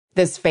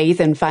This Faith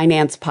and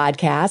Finance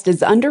podcast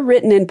is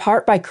underwritten in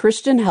part by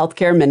Christian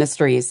Healthcare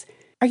Ministries.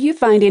 Are you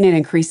finding it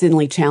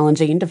increasingly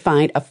challenging to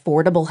find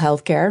affordable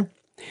healthcare?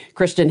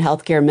 Christian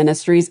Healthcare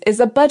Ministries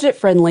is a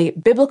budget-friendly,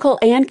 biblical,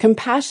 and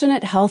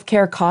compassionate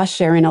healthcare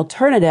cost-sharing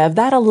alternative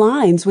that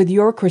aligns with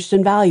your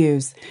Christian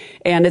values.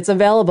 And it's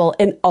available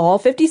in all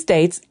 50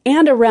 states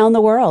and around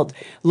the world.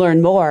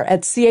 Learn more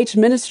at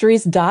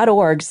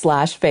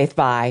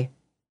chministries.org/faithby.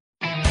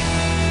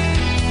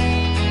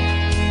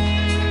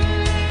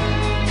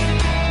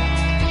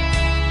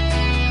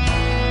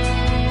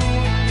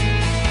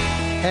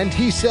 And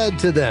he said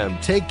to them,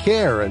 "Take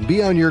care and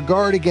be on your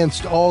guard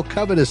against all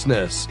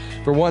covetousness,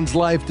 for one's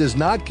life does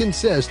not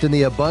consist in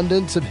the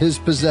abundance of his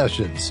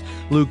possessions."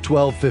 Luke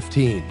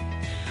 12:15.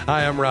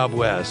 Hi, I'm Rob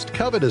West.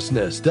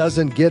 Covetousness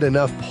doesn't get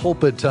enough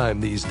pulpit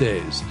time these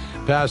days.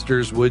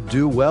 Pastors would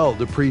do well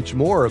to preach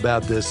more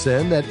about this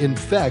sin that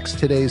infects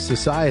today's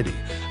society.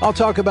 I'll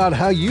talk about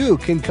how you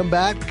can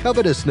combat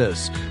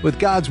covetousness with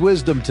God's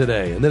wisdom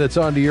today, and then it's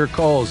on to your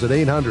calls at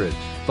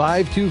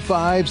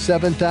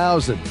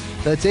 800-525-7000.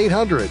 That's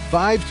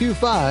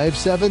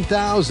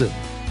 800-525-7000.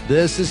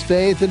 This is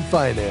Faith and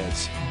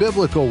Finance,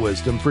 biblical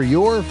wisdom for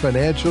your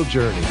financial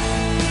journey.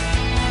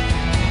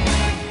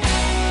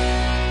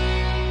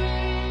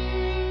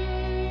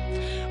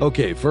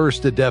 Okay,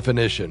 first a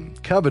definition.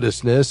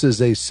 Covetousness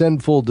is a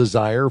sinful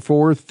desire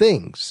for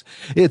things.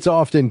 It's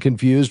often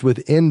confused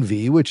with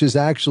envy, which is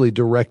actually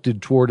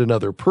directed toward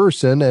another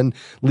person and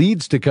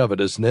leads to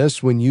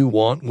covetousness when you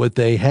want what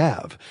they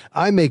have.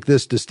 I make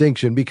this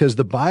distinction because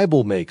the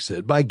Bible makes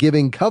it by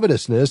giving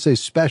covetousness a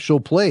special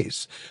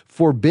place,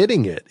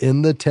 forbidding it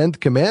in the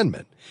 10th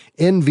commandment.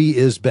 Envy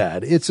is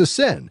bad. It's a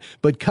sin.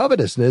 But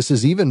covetousness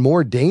is even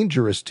more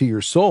dangerous to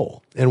your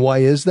soul. And why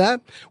is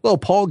that? Well,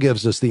 Paul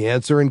gives us the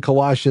answer in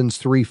Colossians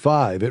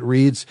 3:5. It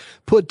reads,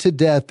 "Put to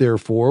death,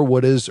 therefore,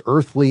 what is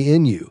earthly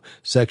in you,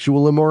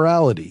 sexual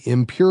immorality,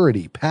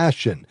 impurity,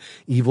 passion,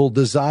 evil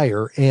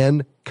desire,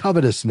 and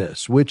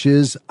covetousness," which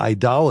is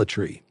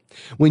idolatry.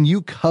 When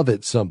you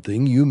covet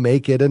something, you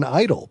make it an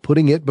idol,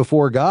 putting it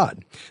before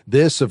God.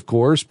 This, of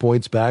course,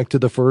 points back to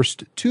the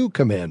first two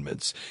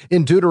commandments.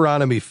 In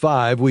Deuteronomy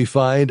 5, we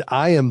find,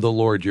 "I am the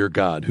Lord your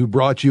God, who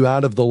brought you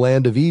out of the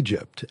land of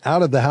Egypt,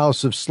 out of the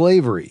house of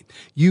slavery.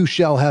 You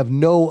shall have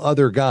no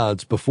other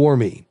gods before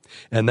me."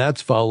 And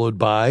that's followed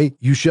by,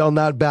 "You shall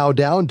not bow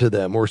down to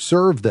them or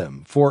serve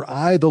them, for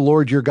I, the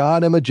Lord your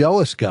God, am a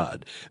jealous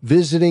God,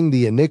 visiting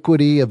the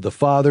iniquity of the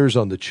fathers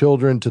on the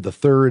children to the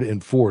third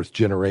and fourth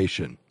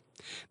generation."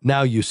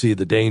 Now you see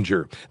the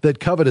danger, that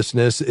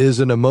covetousness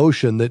is an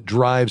emotion that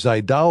drives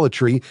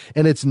idolatry,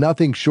 and it's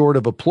nothing short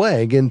of a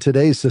plague in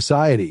today's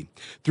society.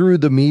 Through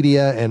the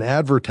media and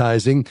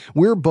advertising,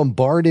 we're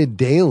bombarded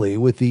daily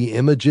with the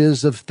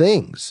images of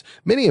things,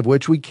 many of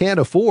which we can't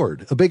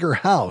afford: a bigger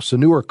house, a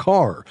newer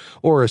car,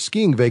 or a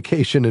skiing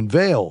vacation in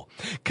Vail.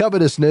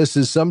 Covetousness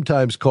is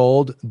sometimes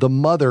called the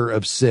mother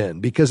of sin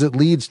because it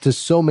leads to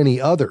so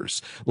many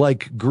others,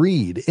 like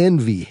greed,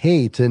 envy,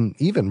 hate, and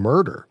even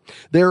murder.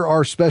 There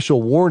are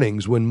special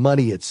warnings when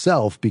money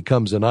itself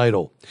becomes an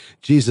idol.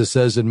 Jesus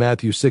says in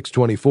Matthew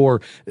 6:24,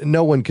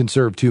 "No one can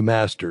serve two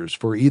masters,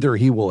 for either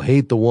he will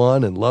hate the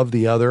one and love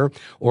the other,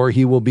 or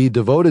he will be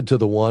devoted to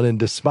the one and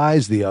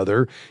despise the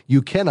other.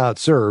 You cannot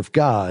serve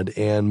God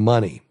and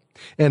money."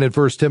 And in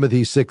 1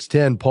 Timothy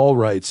 6:10, Paul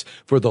writes,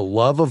 "For the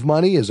love of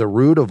money is a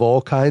root of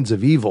all kinds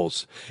of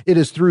evils. It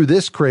is through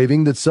this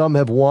craving that some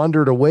have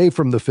wandered away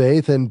from the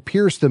faith and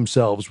pierced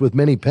themselves with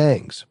many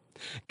pangs."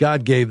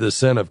 God gave the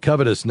sin of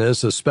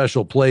covetousness a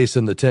special place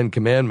in the 10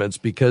 Commandments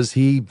because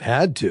he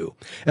had to.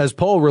 As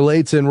Paul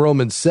relates in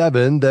Romans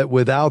 7, that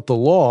without the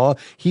law,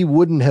 he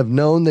wouldn't have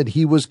known that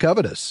he was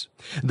covetous.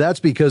 That's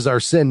because our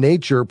sin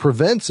nature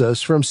prevents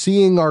us from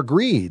seeing our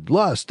greed,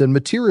 lust, and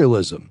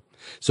materialism.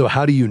 So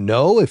how do you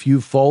know if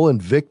you've fallen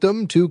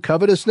victim to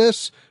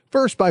covetousness?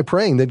 First, by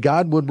praying that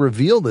God would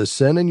reveal this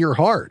sin in your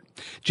heart.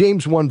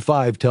 James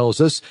 1:5 tells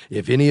us,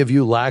 "If any of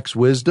you lacks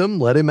wisdom,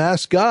 let him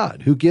ask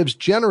God, who gives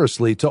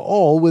generously to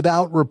all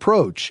without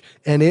reproach,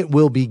 and it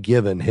will be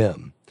given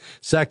him."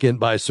 Second,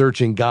 by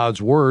searching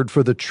God's word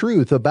for the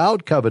truth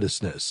about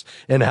covetousness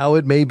and how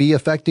it may be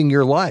affecting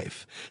your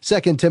life.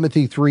 2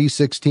 Timothy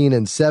 3:16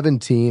 and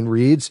 17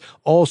 reads,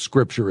 "All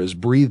scripture is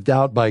breathed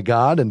out by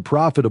God and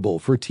profitable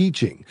for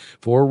teaching,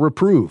 for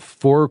reproof,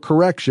 for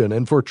correction,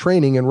 and for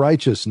training in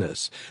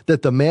righteousness,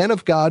 that the man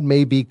of God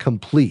may be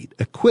complete,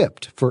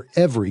 equipped for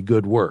every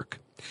good work."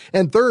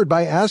 And third,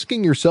 by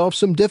asking yourself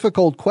some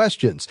difficult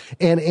questions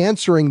and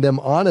answering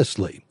them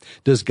honestly.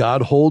 Does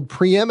God hold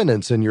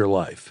preeminence in your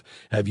life?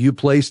 Have you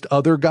placed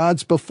other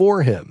gods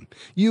before him?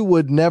 You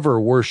would never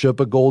worship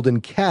a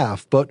golden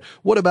calf, but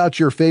what about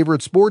your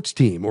favorite sports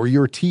team or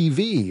your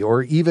TV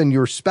or even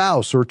your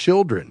spouse or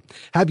children?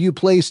 Have you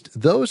placed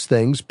those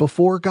things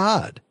before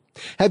God?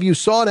 Have you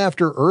sought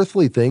after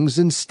earthly things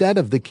instead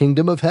of the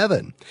kingdom of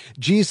heaven?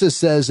 Jesus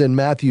says in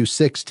Matthew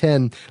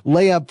 6:10,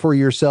 "Lay up for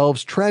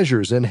yourselves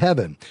treasures in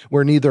heaven,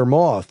 where neither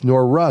moth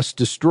nor rust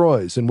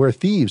destroys, and where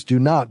thieves do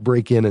not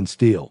break in and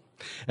steal."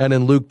 And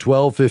in Luke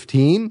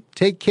 12:15,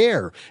 take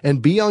care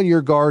and be on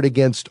your guard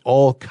against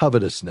all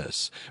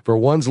covetousness, for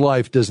one's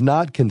life does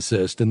not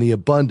consist in the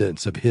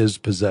abundance of his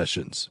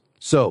possessions.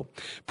 So,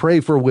 pray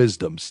for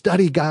wisdom,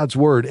 study God's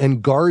word,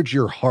 and guard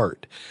your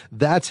heart.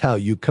 That's how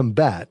you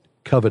combat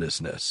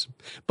covetousness.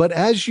 But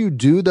as you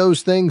do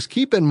those things,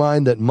 keep in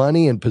mind that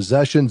money and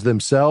possessions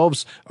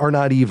themselves are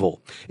not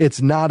evil. It's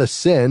not a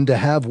sin to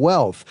have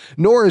wealth,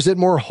 nor is it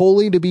more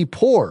holy to be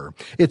poor.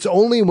 It's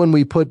only when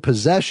we put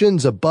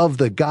possessions above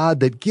the God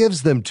that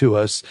gives them to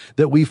us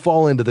that we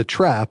fall into the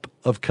trap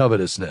of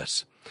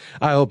covetousness.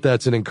 I hope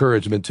that's an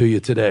encouragement to you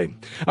today.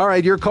 All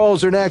right, your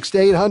calls are next,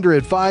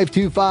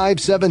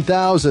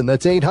 800-525-7000.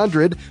 That's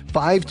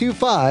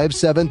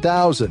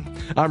 800-525-7000.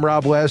 I'm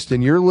Rob West,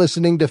 and you're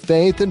listening to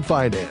Faith and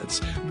Finance,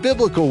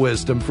 biblical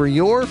wisdom for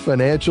your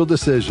financial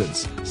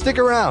decisions. Stick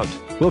around.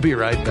 We'll be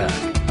right back.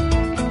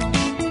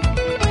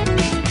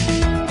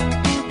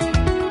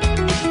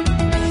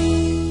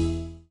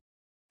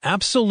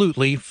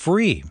 Absolutely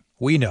free.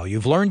 We know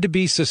you've learned to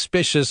be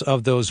suspicious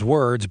of those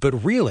words,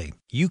 but really,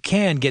 you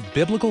can get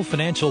biblical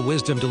financial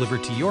wisdom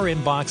delivered to your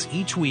inbox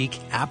each week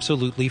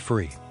absolutely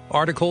free.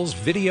 Articles,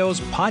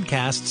 videos,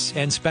 podcasts,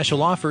 and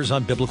special offers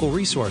on biblical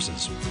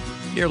resources.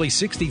 Nearly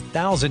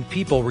 60,000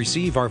 people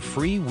receive our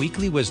free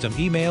weekly wisdom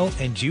email,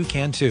 and you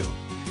can too.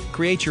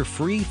 Create your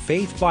free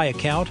FaithFi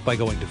account by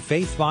going to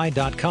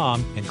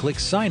faithfi.com and click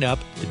Sign Up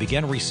to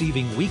begin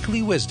receiving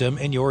weekly wisdom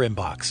in your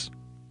inbox.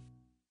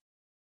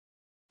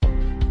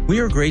 We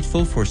are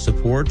grateful for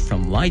support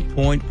from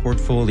LightPoint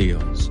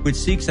Portfolios, which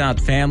seeks out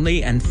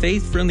family and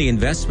faith-friendly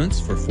investments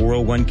for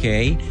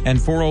 401k and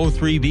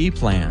 403b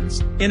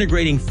plans,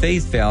 integrating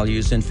faith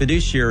values and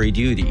fiduciary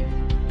duty.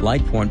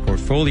 LightPoint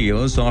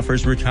Portfolios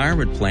offers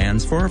retirement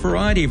plans for a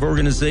variety of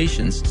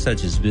organizations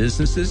such as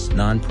businesses,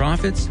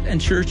 nonprofits,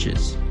 and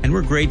churches. And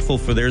we're grateful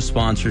for their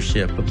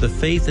sponsorship of the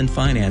Faith and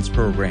Finance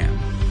program.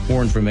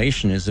 More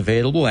information is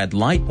available at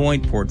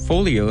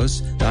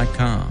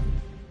lightpointportfolios.com.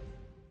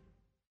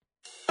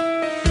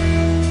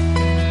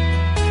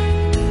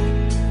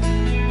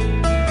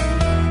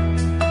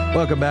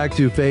 Welcome back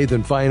to Faith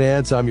and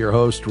Finance. I'm your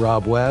host,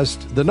 Rob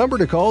West. The number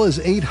to call is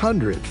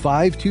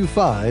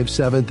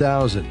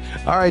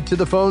 800-525-7000. All right, to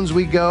the phones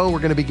we go. We're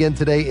going to begin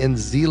today in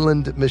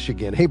Zeeland,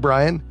 Michigan. Hey,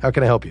 Brian, how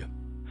can I help you?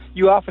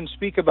 You often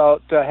speak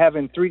about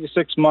having 3 to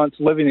 6 months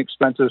living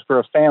expenses for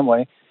a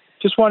family.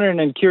 Just wondering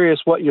and curious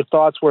what your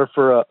thoughts were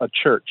for a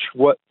church.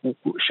 What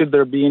should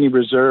there be any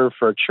reserve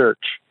for a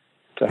church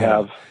to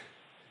have?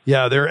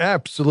 Yeah, there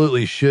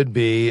absolutely should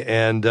be.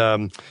 And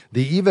the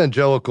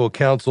Evangelical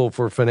Council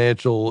for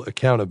Financial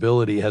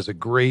Accountability has a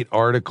great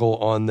article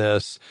on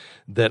this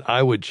that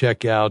I would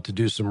check out to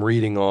do some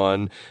reading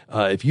on.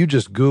 If you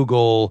just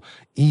Google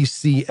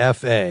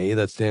ECFA,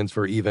 that stands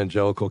for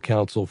Evangelical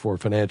Council for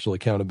Financial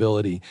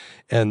Accountability,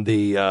 and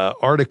the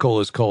article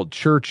is called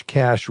Church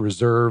Cash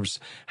Reserves,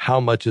 How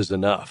Much is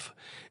Enough?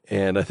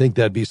 And I think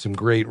that'd be some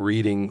great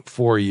reading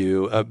for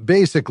you.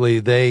 Basically,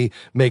 they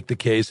make the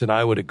case, and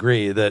I would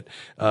agree, that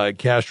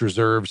cash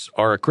reserves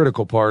are a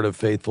critical part of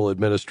faithful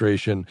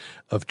administration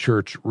of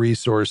church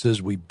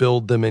resources. We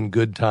build them in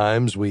good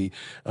times. We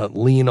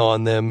lean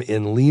on them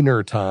in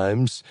leaner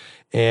times.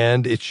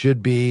 And it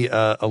should be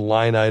a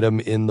line item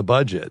in the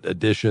budget,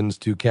 additions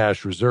to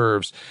cash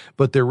reserves.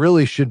 But there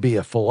really should be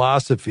a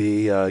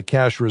philosophy, a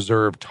cash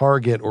reserve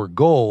target or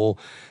goal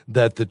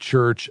that the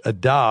church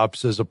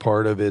adopts as a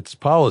part of its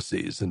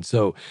policies. And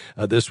so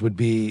this would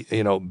be,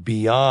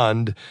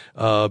 beyond,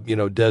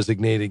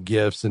 designated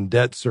gifts and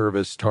debt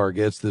service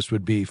targets. This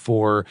would be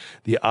for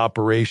the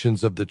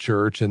operations of the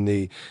church in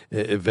the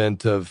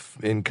event of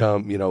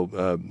income,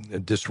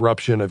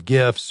 disruption of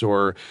gifts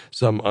or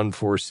some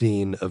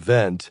unforeseen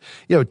event.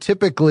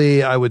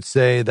 Typically I would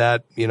say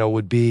that,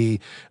 would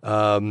be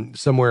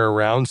somewhere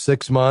around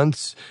 6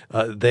 months.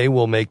 They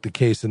will make the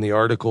case in the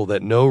article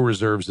that no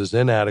reserves is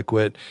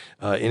inadequate.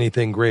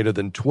 Anything greater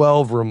than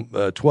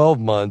 12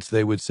 months,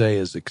 they would say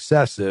is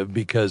excessive,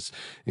 because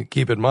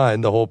keep in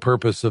mind, the whole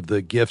purpose of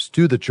the gifts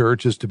to the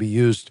church is to be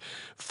used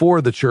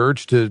for the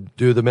church to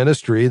do the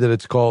ministry that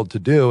it's called to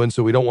do. And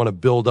so we don't want to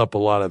build up a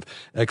lot of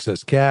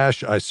excess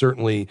cash. I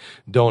certainly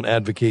don't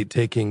advocate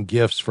taking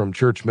gifts from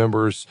church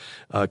members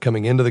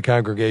coming into the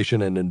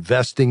congregation and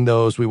investing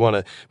those. We want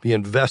to be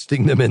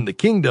investing them in the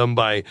kingdom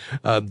by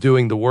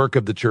doing the work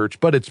of the church.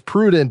 But it's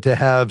prudent to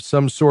have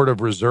some sort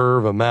of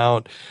reserve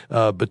amount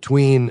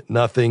between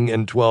nothing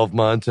and 12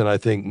 months. And I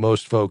think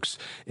most folks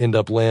end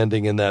up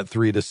landing in that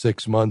 3 to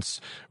 6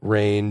 months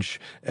range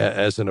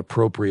as an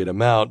appropriate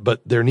amount. But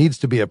there needs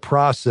to be a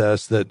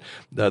process that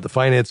the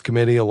finance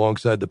committee,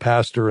 alongside the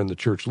pastor and the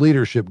church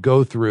leadership,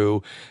 go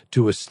through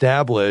to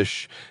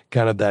establish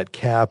kind of that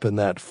cap and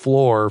that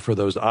floor for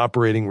those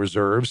operating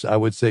reserves. I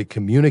would say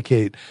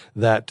communicate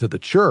that to the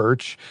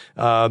church.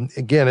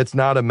 Again, it's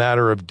not a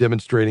matter of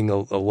demonstrating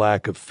a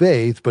lack of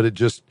faith, but it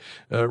just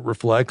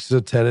reflects a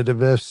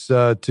tentativeness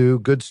to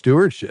good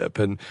stewardship.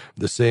 And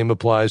the same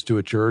applies to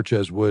a church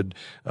as would,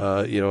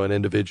 an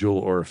individual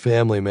or a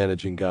family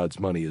managing God's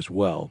money as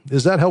well.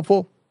 Is that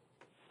helpful?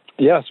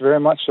 Yes, very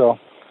much so.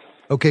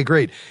 Okay,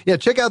 great. Yeah,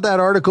 check out that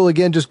article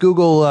again. Just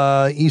Google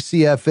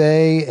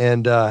ECFA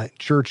and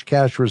church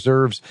cash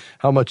reserves.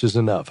 How much is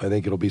enough? I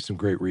think it'll be some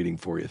great reading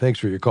for you. Thanks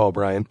for your call,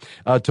 Brian.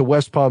 To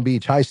West Palm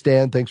Beach. Hi,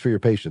 Stan. Thanks for your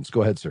patience.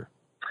 Go ahead, sir.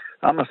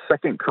 I'm a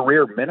second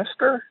career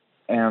minister,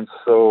 and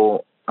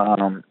so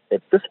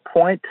at this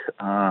point,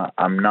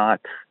 I'm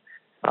not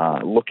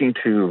looking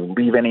to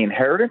leave any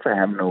inheritance. I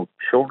have no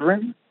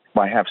children.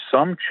 I have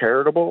some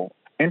charitable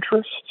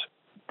interest,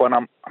 but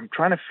I'm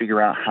trying to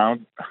figure out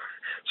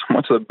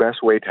what's the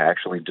best way to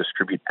actually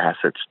distribute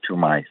assets to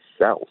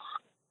myself.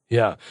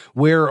 Yeah.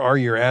 Where are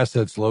your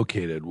assets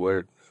located?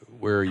 Where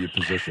are you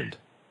positioned?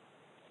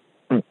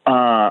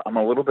 I'm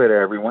a little bit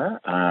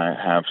everywhere. I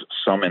have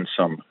some in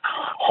some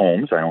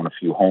homes. I own a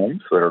few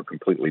homes that are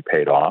completely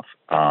paid off.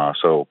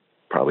 So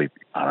probably,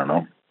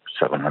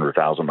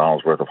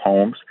 $700,000 worth of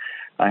homes.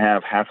 I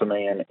have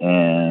 $500,000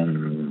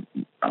 in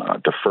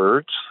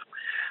deferreds,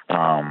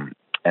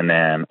 and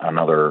then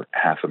another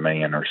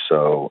 $500,000 or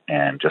so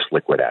in just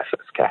liquid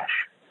assets, cash.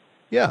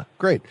 Yeah,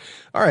 great.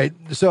 All right.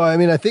 So,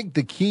 I think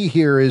the key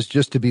here is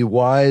just to be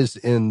wise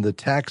in the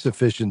tax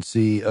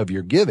efficiency of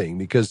your giving,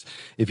 because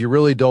if you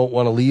really don't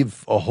want to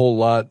leave a whole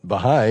lot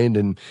behind,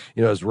 and,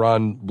 as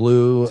Ron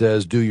Blue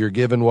says, do your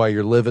giving while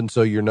you're living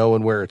so you're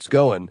knowing where it's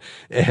going.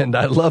 And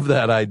I love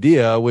that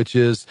idea, which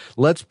is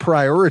let's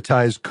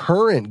prioritize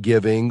current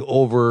giving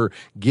over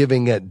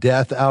giving at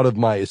death out of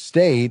my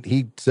estate.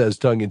 He says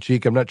tongue in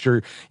cheek, I'm not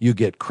sure you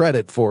get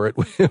credit for it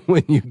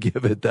when you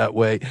give it that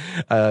way.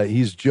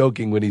 He's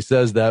joking when he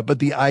says that, but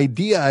the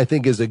idea I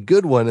think is a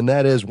good one, and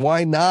that is,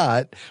 why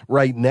not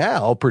right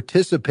now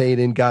participate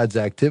in God's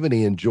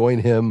activity and join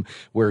him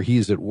where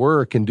he's at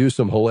work and do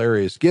some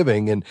hilarious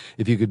giving? And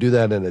if you could do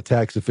that in a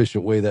tax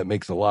efficient way, that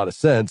makes a lot of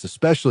sense,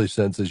 especially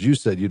since, as you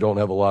said, you don't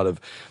have a lot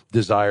of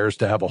desires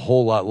to have a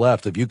whole lot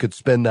left. If you could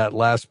spend that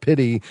last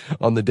penny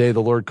on the day the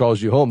Lord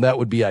calls you home, that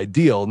would be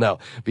ideal. Now,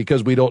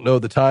 because we don't know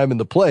the time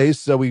and the place,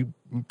 so we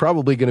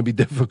probably going to be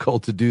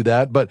difficult to do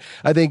that. But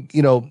I think,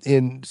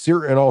 in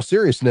all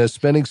seriousness,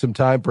 spending some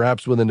time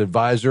perhaps with an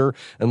advisor,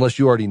 unless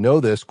you already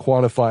know this,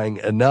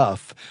 quantifying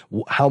enough,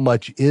 how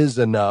much is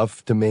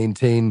enough to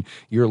maintain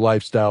your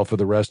lifestyle for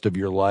the rest of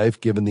your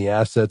life, given the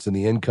assets and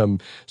the income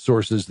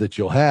sources that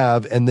you'll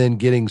have, and then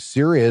getting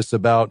serious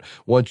about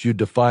once you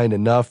define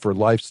enough for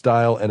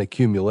lifestyle and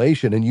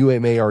accumulation, and you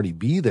may already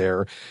be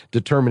there,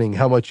 determining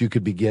how much you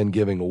could begin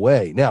giving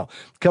away. Now,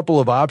 a couple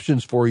of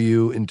options for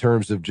you in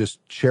terms of just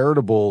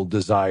charitable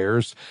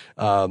desires.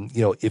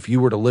 If you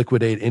were to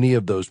liquidate any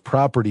of those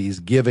properties,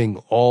 giving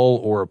all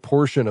or a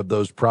portion of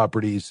those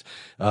properties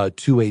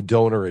to a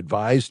donor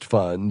advised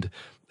fund,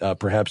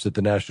 perhaps at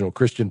the National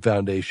Christian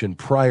Foundation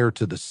prior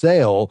to the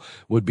sale,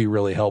 would be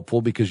really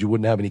helpful, because you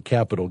wouldn't have any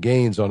capital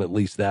gains on at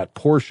least that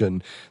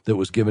portion that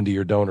was given to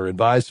your donor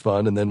advised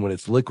fund. And then when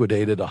it's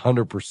liquidated,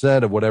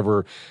 100% of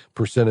whatever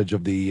percentage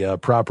of the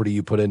property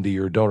you put into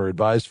your donor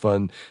advised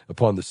fund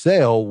upon the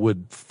sale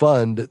would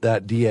fund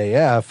that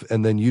DAF,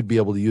 and then you'd be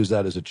able to use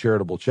that as a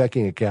charitable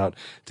checking account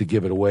to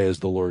give it away as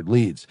the Lord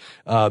leads.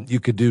 You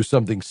could do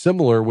something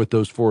similar with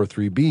those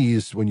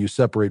 403Bs when you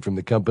separate from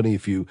the company,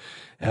 if you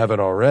haven't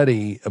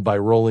already, by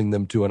rolling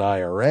them to an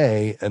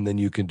IRA, and then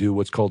you can do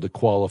what's called a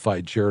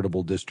qualified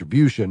charitable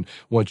distribution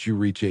once you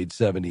reach age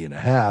 70 and a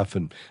half.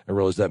 And I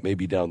realize that may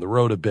be down the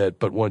road a bit,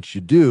 but once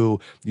you do,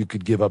 you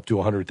could give up to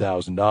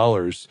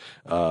 $100,000,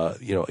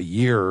 a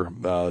year,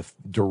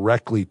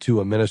 directly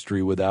to a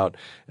ministry without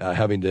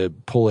having to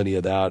pull any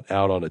of that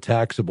out on a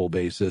taxable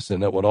basis.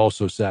 And that would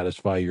also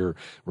satisfy your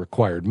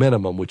required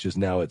minimum, which is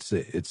now it's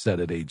set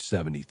at age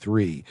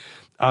 73.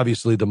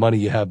 Obviously, the money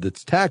you have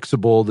that's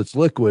taxable, that's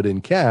liquid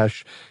in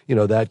cash,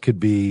 that could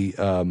be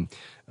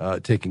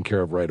taken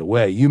care of right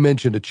away. You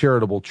mentioned a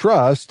charitable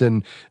trust,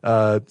 and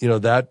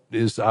that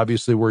is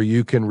obviously where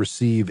you can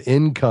receive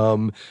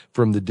income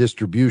from the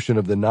distribution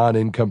of the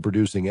non-income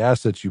producing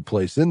assets you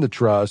place in the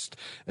trust,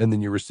 and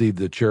then you receive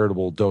the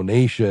charitable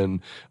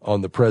donation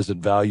on the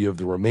present value of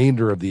the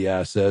remainder of the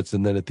assets,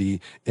 and then at the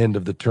end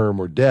of the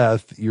term or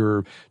death,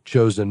 your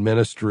chosen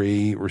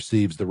ministry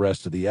receives the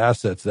rest of the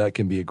assets. That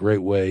can be a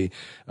great way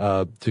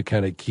to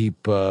kind of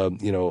keep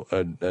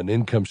an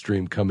income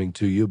stream coming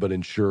to you, but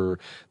ensure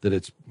that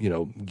it's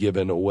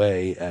given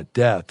away at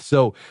death.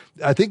 So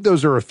I think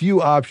those are a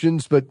few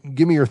options, but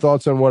give me your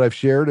thoughts on what I've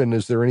shared. And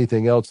is there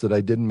anything else that I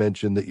didn't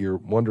mention that you're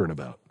wondering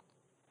about?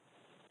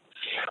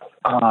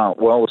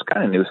 Well, it was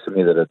kind of news to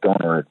me that a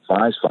donor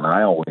advised fund,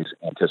 I always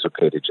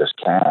anticipated just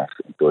cash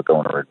into a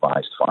donor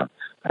advised fund.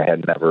 I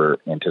had never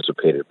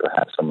anticipated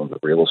perhaps some of the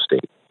real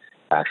estate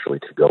actually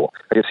to go.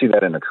 I could see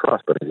that in a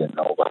trust, but I didn't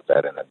know about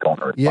that in a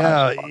donor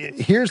advised fund.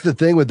 Here's the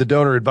thing with the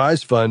donor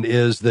advised fund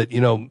is that,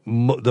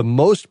 the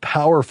most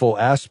powerful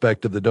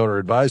aspect of the donor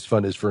advised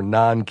fund is for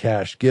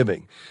non-cash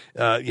giving.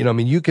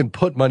 You can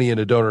put money in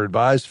a donor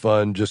advised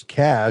fund, just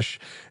cash,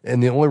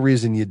 and the only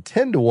reason you'd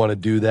tend to want to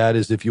do that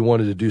is if you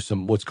wanted to do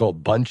some what's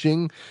called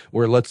bunching,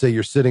 where let's say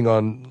you're sitting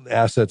on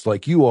assets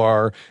like you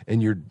are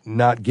and you're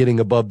not getting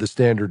above the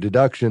standard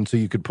deduction, so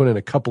you could put in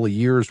a couple of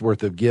years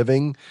worth of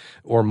giving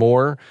or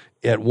more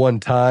at one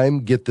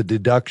time, get the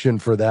deduction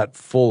for that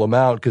full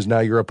amount because now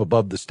you're up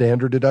above the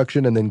standard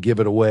deduction, and then give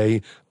it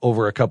away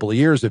over a couple of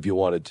years if you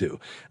wanted to.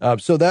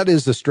 So that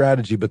is the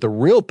strategy. But the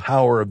real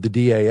power of the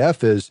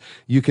DAF is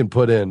you can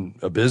put in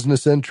a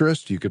business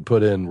interest, you could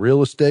put in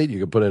real estate, you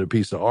could put in a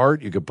piece of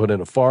art, you could put in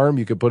a farm,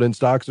 you could put in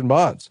stocks and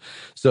bonds.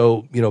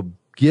 So,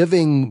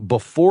 giving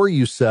before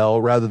you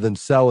sell rather than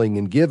selling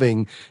and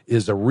giving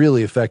is a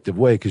really effective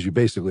way because you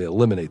basically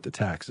eliminate the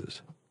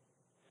taxes.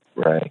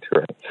 Right.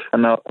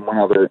 And now one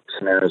other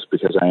scenario is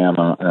because I am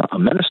a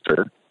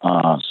minister,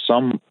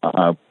 some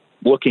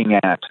looking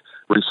at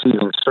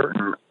receiving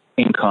certain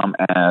income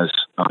as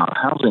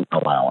housing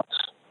allowance.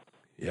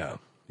 Yeah.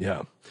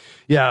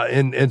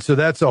 And so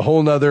that's a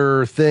whole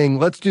nother thing.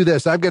 Let's do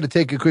this. I've got to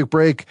take a quick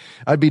break.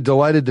 I'd be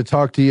delighted to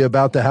talk to you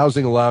about the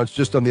housing allowance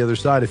just on the other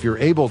side if you're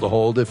able to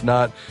hold. If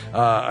not,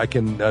 I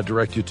can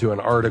direct you to an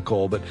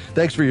article. But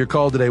thanks for your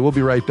call today. We'll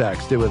be right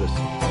back. Stay with us.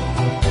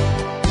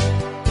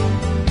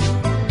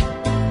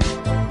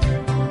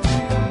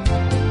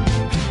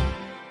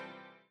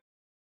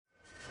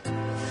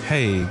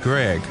 Hey,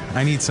 Greg,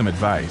 I need some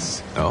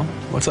advice. Oh,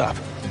 what's up?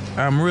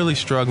 I'm really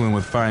struggling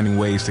with finding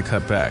ways to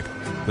cut back.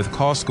 With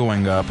costs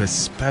going up,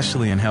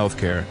 especially in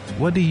healthcare,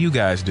 what do you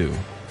guys do?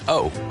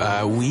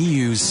 We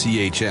use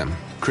CHM,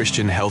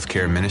 Christian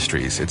Healthcare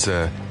Ministries. It's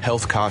a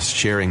health cost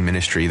sharing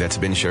ministry that's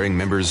been sharing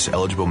members'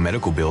 eligible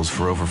medical bills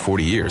for over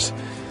 40 years.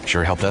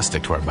 Sure helped us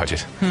stick to our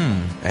budget.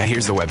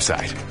 Here's the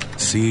website,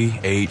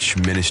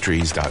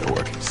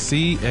 chministries.org.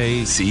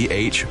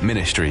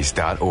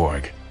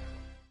 chministries.org.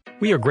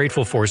 We are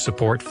grateful for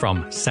support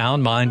from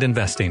Sound Mind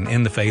Investing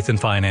in the Faith and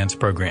Finance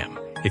program.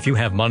 If you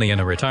have money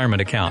in a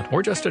retirement account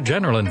or just a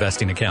general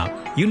investing account,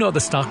 you know the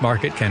stock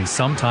market can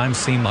sometimes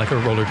seem like a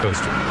roller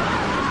coaster.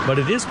 But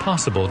it is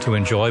possible to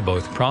enjoy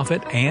both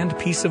profit and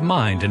peace of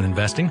mind in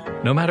investing,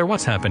 no matter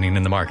what's happening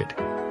in the market.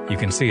 You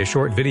can see a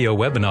short video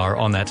webinar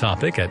on that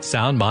topic at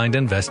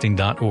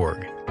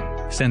soundmindinvesting.org.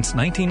 Since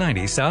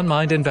 1990, Sound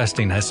Mind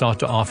Investing has sought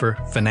to offer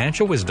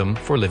financial wisdom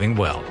for living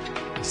well.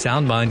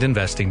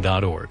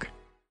 soundmindinvesting.org.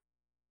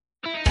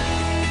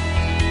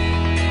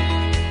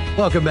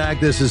 Welcome back.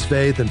 This is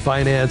Faith and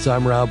Finance.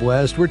 I'm Rob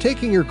West. We're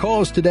taking your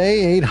calls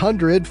today,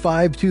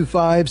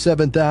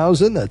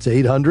 800-525-7000. That's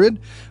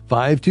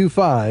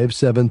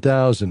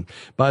 800-525-7000.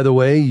 By the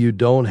way, you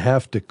don't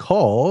have to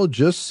call.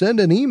 Just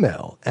send an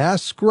email.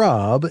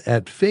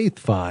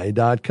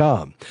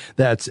 AskRob@faithfi.com.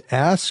 That's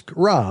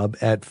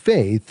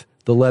AskRob@faith,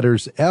 the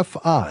letters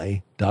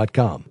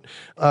FI.com.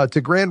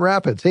 To Grand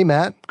Rapids. Hey,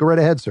 Matt. Go right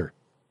ahead, sir.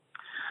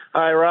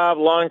 Hi, Rob.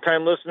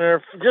 Long-time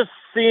listener. Just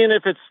seeing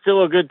if it's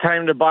still a good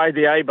time to buy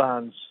the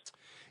I-bonds.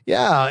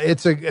 Yeah,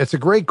 it's a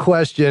great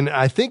question.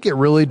 I think it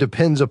really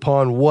depends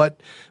upon what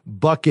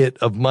bucket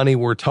of money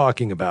we're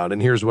talking about.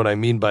 And here's what I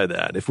mean by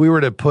that. If we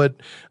were to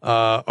put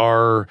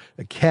our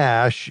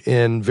cash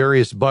in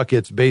various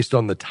buckets based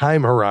on the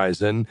time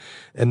horizon,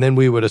 and then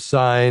we would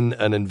assign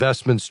an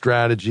investment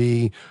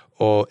strategy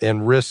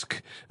and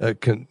risk,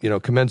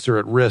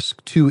 commensurate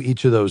risk to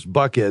each of those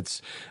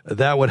buckets,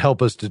 that would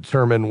help us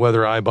determine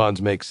whether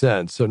I-bonds make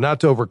sense. So not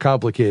to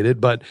overcomplicate it,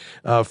 but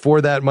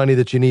for that money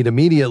that you need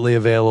immediately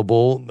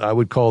available, I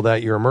would call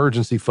that your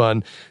emergency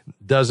fund.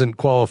 Doesn't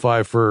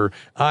qualify for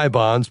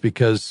I-bonds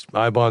because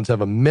I-bonds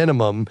have a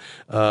minimum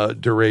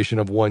duration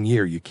of 1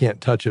 year. You can't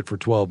touch it for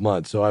 12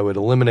 months. So I would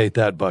eliminate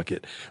that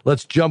bucket.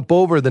 Let's jump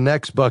over the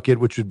next bucket,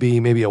 which would be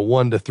maybe a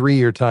 1 to 3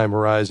 year time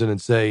horizon,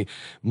 and say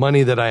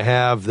money that I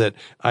have that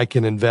I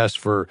can invest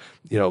for,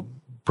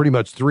 pretty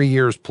much 3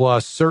 years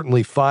plus,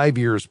 certainly 5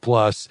 years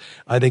plus.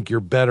 I think you're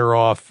better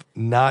off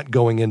not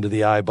going into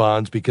the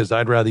I-bonds because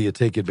I'd rather you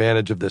take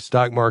advantage of the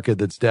stock market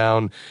that's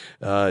down,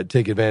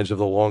 take advantage of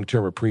the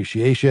long-term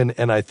appreciation.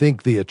 And I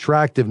think the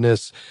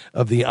attractiveness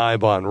of the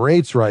I-bond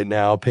rates right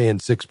now, paying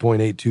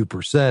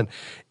 6.82%,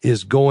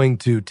 is going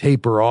to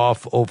taper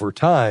off over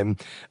time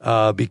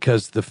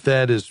because the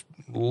Fed is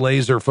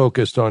laser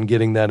focused on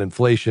getting that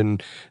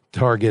inflation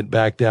target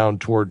back down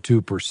toward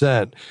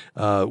 2%,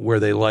 where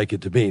they like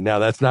it to be. Now,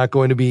 that's not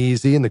going to be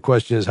easy. And the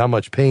question is, how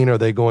much pain are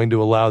they going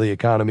to allow the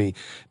economy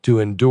to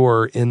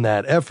endure in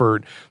that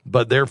effort?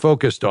 But they're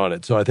focused on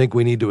it. So I think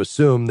we need to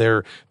assume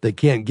they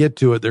can't get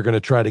to it. They're going to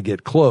try to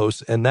get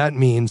close. And that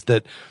means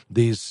that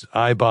these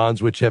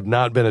I-bonds, which have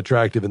not been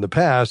attractive in the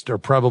past, are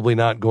probably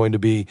not going to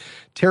be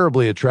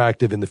terribly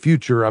attractive in the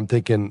future. I'm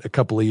thinking a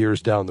couple of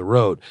years down the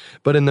road.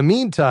 But in the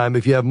meantime,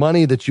 if you have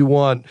money that you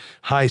want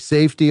high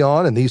safety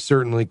on, and these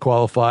certainly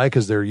qualify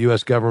because they're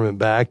U.S. government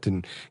backed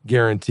and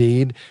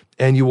guaranteed,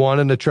 and you want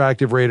an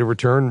attractive rate of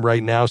return,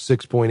 right now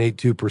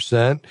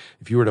 6.82%.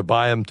 If you were to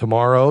buy them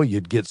tomorrow,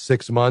 you'd get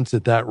 6 months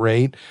at that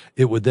rate.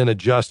 It would then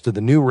adjust to the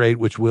new rate,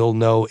 which we'll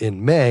know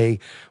in May,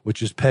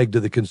 which is pegged to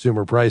the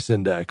consumer price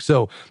index.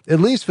 So at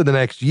least for the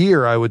next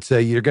year, I would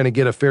say you're going to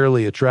get a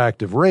fairly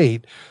attractive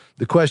rate.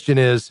 The question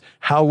is,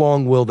 how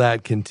long will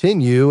that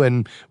continue?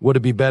 And would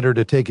it be better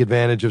to take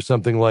advantage of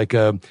something like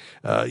a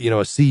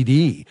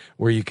CD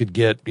where you could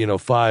get,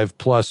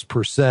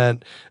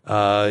 5+%,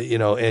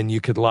 and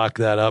you could lock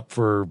that up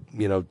for,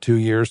 2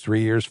 years,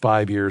 3 years,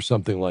 5 years,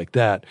 something like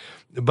that.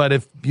 But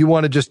if you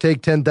want to just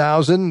take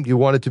 10,000, you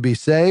want it to be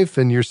safe,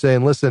 and you're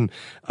saying, listen,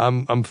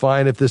 I'm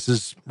fine if this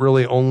is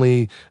really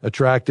only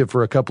attractive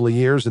for a couple of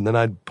years and then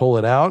I'd pull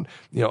it out,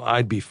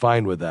 I'd be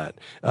fine with that.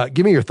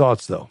 Give me your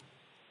thoughts though.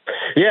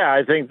 Yeah,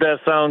 I think that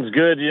sounds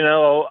good.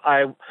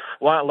 I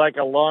want like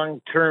a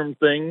long-term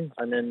thing.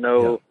 I'm in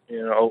no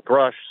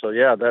rush. So,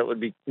 yeah, that would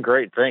be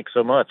great. Thanks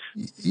so much.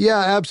 Yeah,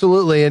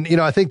 absolutely. And,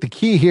 I think the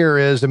key here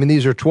is,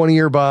 these are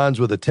 20-year bonds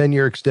with a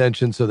 10-year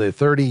extension, so they're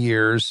 30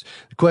 years.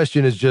 The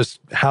question is just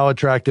how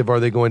attractive are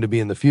they going to be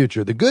in the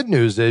future? The good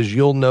news is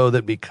you'll know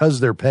that because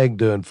they're pegged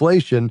to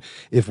inflation,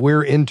 if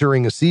we're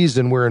entering a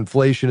season where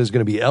inflation is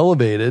going to be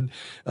elevated,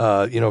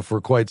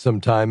 for quite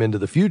some time into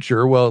the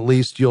future, well, at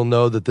least you'll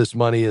know that this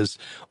money is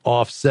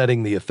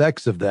offsetting the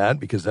effects of that,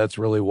 because that's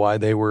really why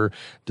they were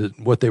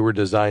what they were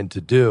designed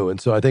to do.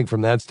 And so I think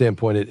from that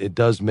standpoint, it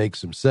does make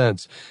some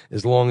sense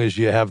as long as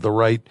you have the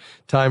right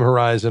time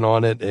horizon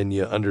on it and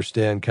you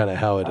understand kind of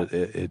how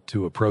it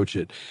to approach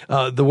it.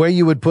 The way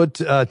you would put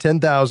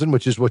 10,000,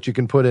 which is what you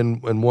can put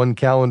in one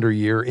calendar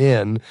year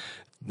in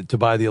to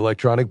buy the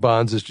electronic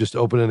bonds, is just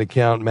open an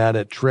account, Matt,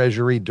 at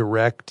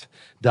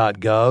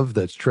treasurydirect.gov.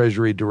 That's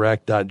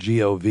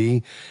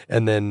treasurydirect.gov.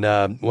 And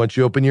then once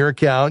you open your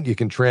account, you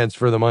can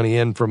transfer the money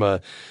in from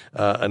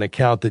an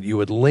account that you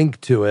would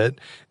link to it,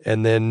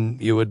 and then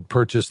you would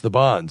purchase the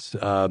bonds.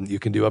 You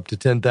can do up to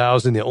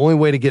 10,000. The only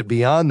way to get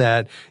beyond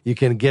that, you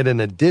can get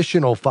an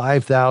additional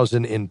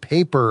 5,000 in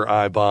paper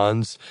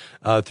I-bonds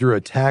through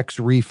a tax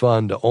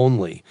refund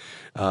only.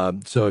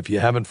 So if you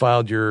haven't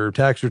filed your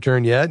tax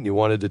return yet and you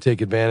wanted to take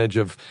advantage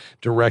of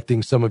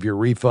directing some of your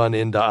refund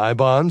into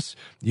I-bonds,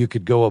 you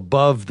could go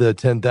above the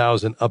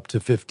 10,000 up to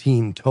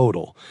 15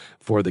 total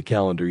for the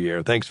calendar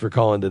year. Thanks for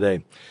calling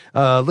today.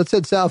 Let's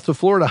head south to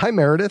Florida. Hi,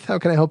 Meredith. How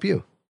can I help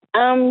you?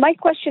 My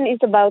question is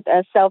about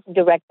a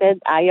self-directed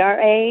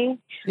IRA.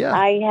 Yeah.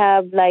 I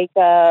have like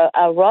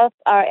a Roth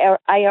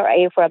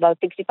IRA for about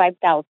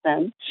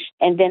 $65,000,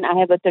 and then I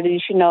have a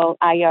traditional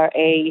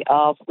IRA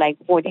of like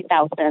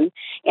 $40,000.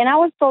 And I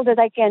was told that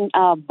I can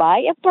buy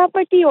a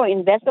property or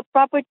invest a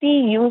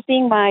property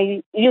using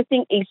a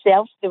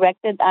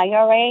self-directed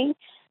IRA.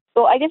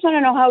 So I just want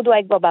to know, how do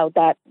I go about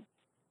that?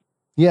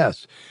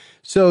 Yes.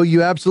 So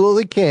you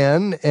absolutely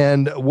can.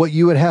 And what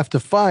you would have to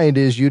find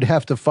is you'd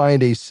have to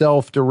find a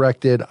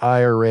self-directed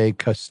IRA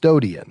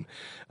custodian.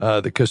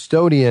 The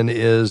custodian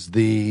is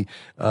the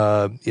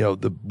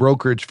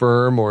brokerage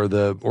firm or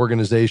the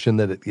organization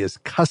that is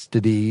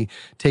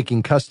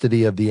taking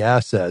custody of the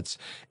assets.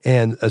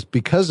 And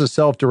because a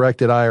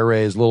self-directed IRA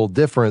is a little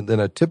different than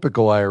a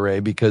typical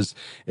IRA, because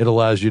it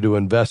allows you to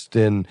invest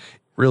in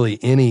really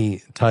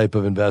any type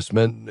of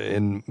investment,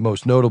 and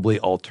most notably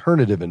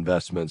alternative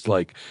investments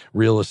like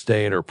real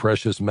estate or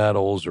precious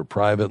metals or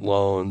private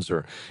loans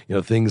or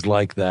things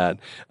like that.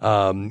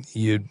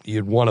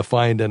 You'd want to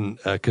find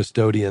a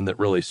custodian that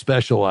really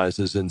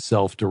specializes in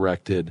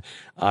self-directed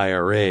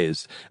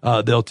IRAs.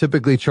 They'll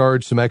typically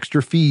charge some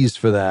extra fees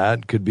for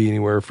that. Could be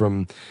anywhere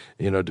from,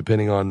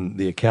 depending on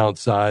the account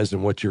size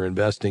and what you're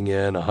investing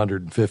in,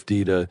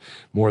 $150 to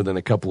more than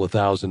a couple of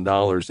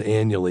 $1,000s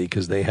annually,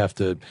 because they have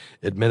to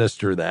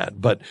administer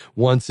that. But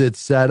once it's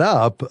set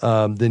up,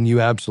 then you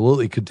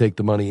absolutely could take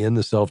the money in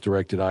the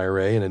self-directed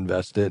IRA and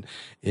invest it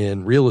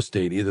in real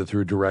estate, either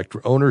through direct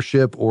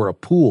ownership or a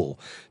pool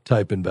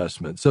type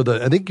investment. So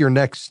I think your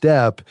next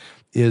step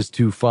is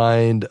to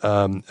find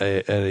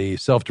a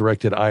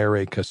self-directed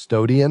IRA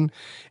custodian.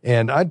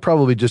 And I'd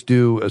probably just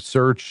do a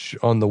search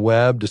on the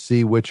web to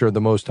see which are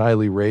the most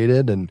highly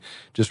rated and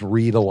just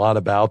read a lot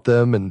about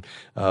them and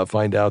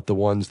find out the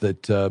ones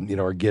that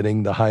are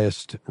getting the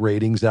highest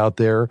ratings out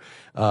there.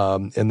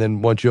 And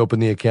then once you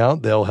open the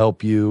account, they'll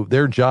help you.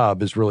 Their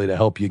job is really to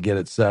help you get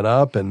it set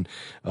up and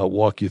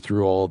walk you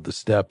through all of the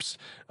steps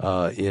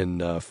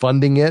in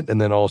funding it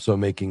and then also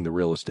making the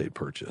real estate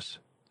purchase.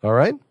 All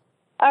right?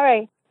 All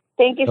right.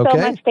 Thank you so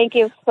much. Thank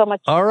you so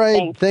much. All right.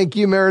 Thanks. Thank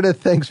you,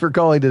 Meredith. Thanks for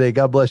calling today.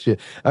 God bless you.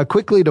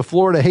 Quickly to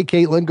Florida. Hey,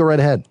 Caitlin, go right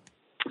ahead.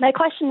 My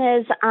question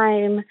is,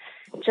 I'm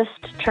just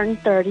turned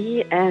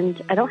 30 and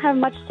I don't have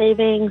much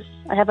savings.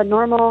 I have a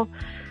normal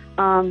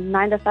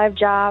 9-to-5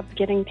 job,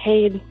 getting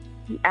paid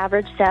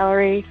average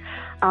salary.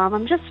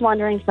 I'm just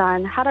wondering,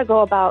 son, how to go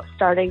about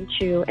starting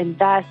to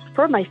invest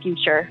for my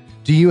future.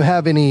 Do you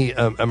have any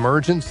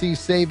emergency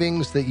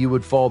savings that you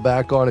would fall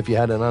back on if you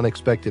had an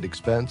unexpected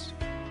expense?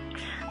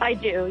 I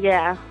do,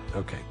 yeah.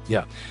 Okay,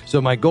 yeah.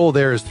 So my goal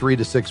there is 3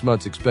 to 6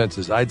 months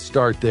expenses. I'd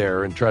start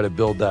there and try to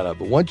build that up.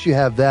 But once you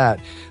have that,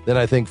 then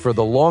I think for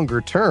the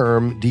longer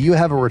term, do you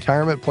have a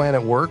retirement plan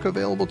at work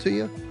available to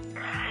you?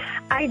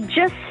 I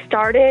just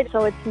started,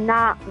 so it's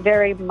not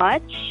very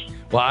much.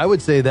 Well, I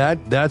would say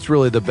that's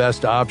really the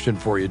best option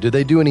for you. Do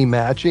they do any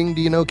matching?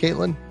 Do you know,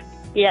 Caitlin?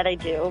 Yeah, they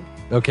do.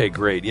 Okay,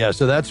 great. Yeah,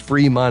 so that's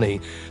free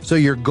money. So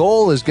your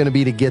goal is going to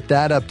be to get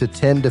that up to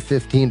 10 to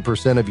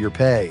 15% of your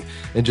pay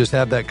and just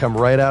have that come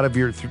right out of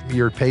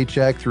your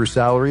paycheck through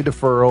salary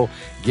deferral.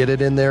 Get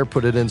it in there,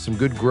 put it in some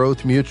good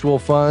growth mutual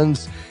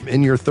funds.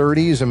 In your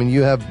 30s, I mean,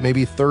 you have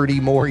maybe 30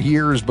 more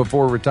years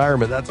before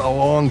retirement. That's a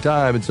long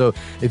time. And so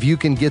if you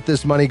can get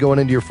this money going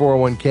into your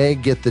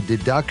 401k, get the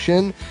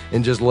deduction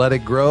and just let it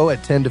grow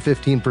at 10 to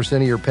 15%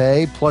 of your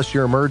pay plus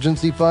your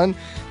emergency fund,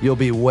 you'll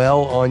be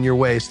well on your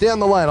way. Stay on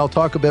the line. I'll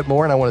talk a bit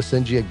more, and I want to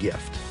send you a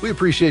gift. We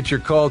appreciate your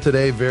call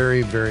today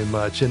very, very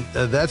much. And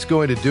that's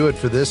going to do it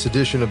for this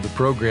edition of the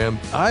program.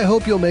 I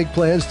hope you'll make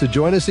plans to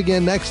join us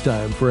again next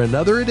time for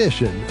another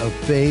edition of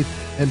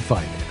Faith and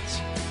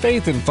Finance.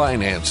 Faith and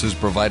Finance is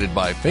provided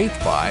by Faith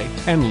Fi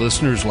and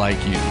listeners like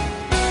you.